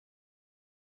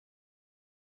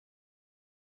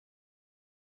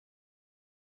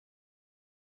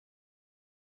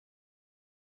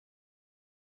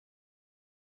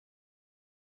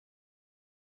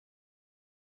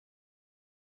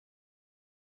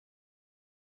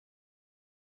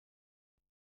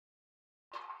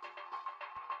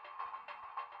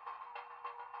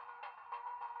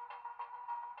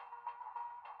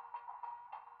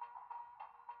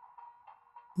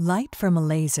Light from a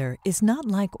laser is not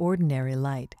like ordinary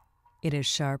light. It is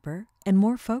sharper and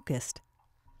more focused.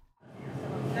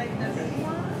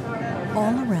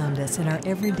 All around us in our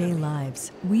everyday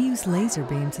lives, we use laser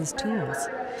beams as tools,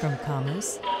 from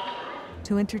commerce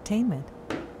to entertainment.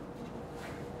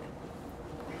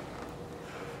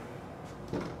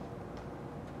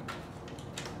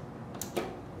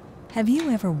 Have you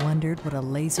ever wondered what a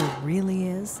laser really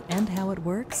is and how it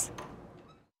works?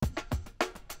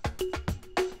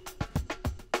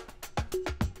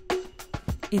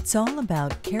 It's all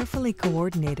about carefully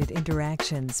coordinated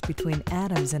interactions between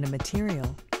atoms in a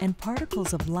material and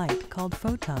particles of light called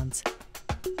photons.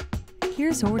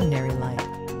 Here's ordinary light,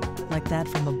 like that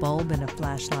from a bulb in a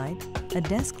flashlight, a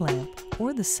desk lamp,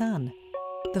 or the sun.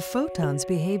 The photons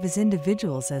behave as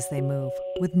individuals as they move,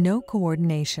 with no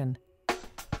coordination.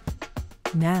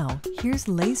 Now, here's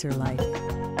laser light,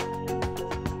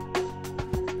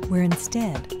 where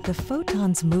instead, the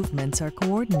photons' movements are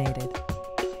coordinated.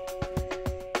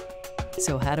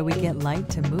 So how do we get light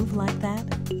to move like that?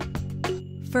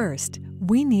 First,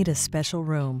 we need a special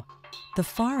room. The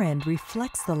far end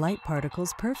reflects the light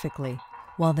particles perfectly,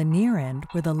 while the near end,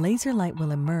 where the laser light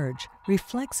will emerge,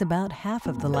 reflects about half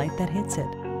of the light that hits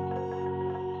it.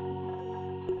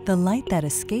 The light that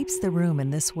escapes the room in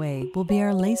this way will be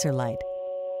our laser light.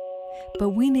 But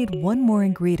we need one more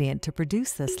ingredient to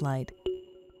produce this light.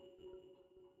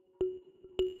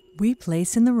 We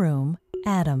place in the room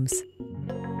atoms.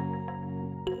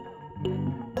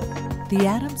 The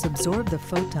atoms absorb the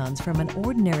photons from an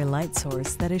ordinary light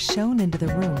source that is shown into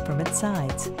the room from its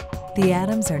sides. The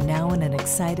atoms are now in an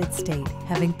excited state,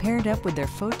 having paired up with their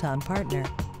photon partner.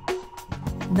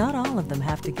 Not all of them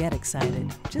have to get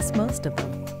excited, just most of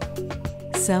them.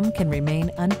 Some can remain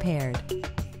unpaired.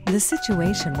 The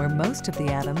situation where most of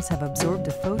the atoms have absorbed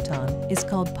a photon is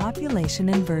called population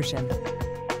inversion.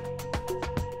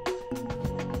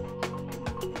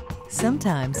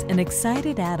 Sometimes an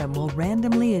excited atom will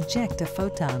randomly eject a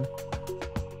photon.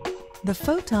 The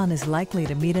photon is likely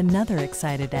to meet another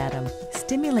excited atom,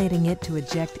 stimulating it to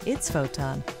eject its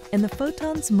photon, and the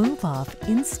photons move off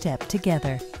in step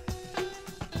together.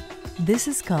 This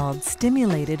is called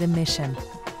stimulated emission.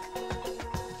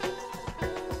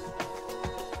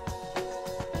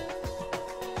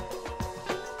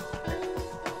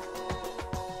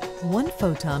 One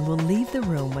photon will leave the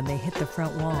room when they hit the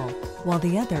front wall, while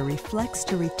the other reflects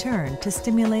to return to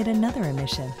stimulate another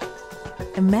emission.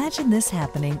 Imagine this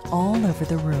happening all over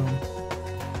the room.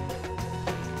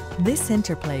 This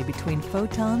interplay between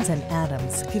photons and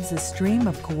atoms gives a stream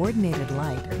of coordinated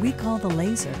light we call the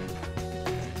laser.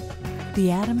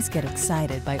 The atoms get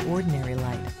excited by ordinary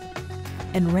light,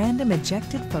 and random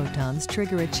ejected photons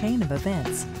trigger a chain of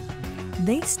events.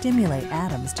 They stimulate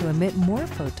atoms to emit more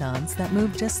photons that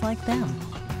move just like them.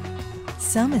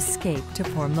 Some escape to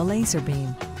form the laser beam,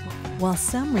 while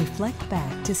some reflect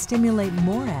back to stimulate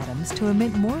more atoms to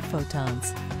emit more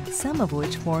photons, some of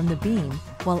which form the beam,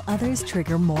 while others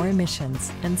trigger more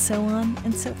emissions, and so on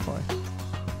and so forth.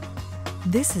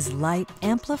 This is light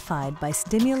amplified by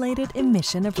stimulated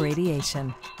emission of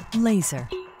radiation, laser.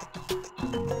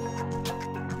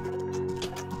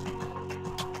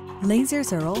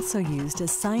 Lasers are also used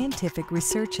as scientific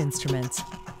research instruments,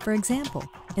 for example,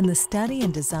 in the study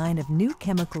and design of new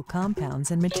chemical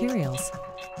compounds and materials.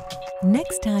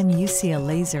 Next time you see a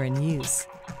laser in use,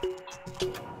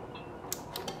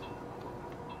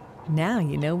 now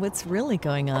you know what's really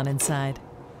going on inside.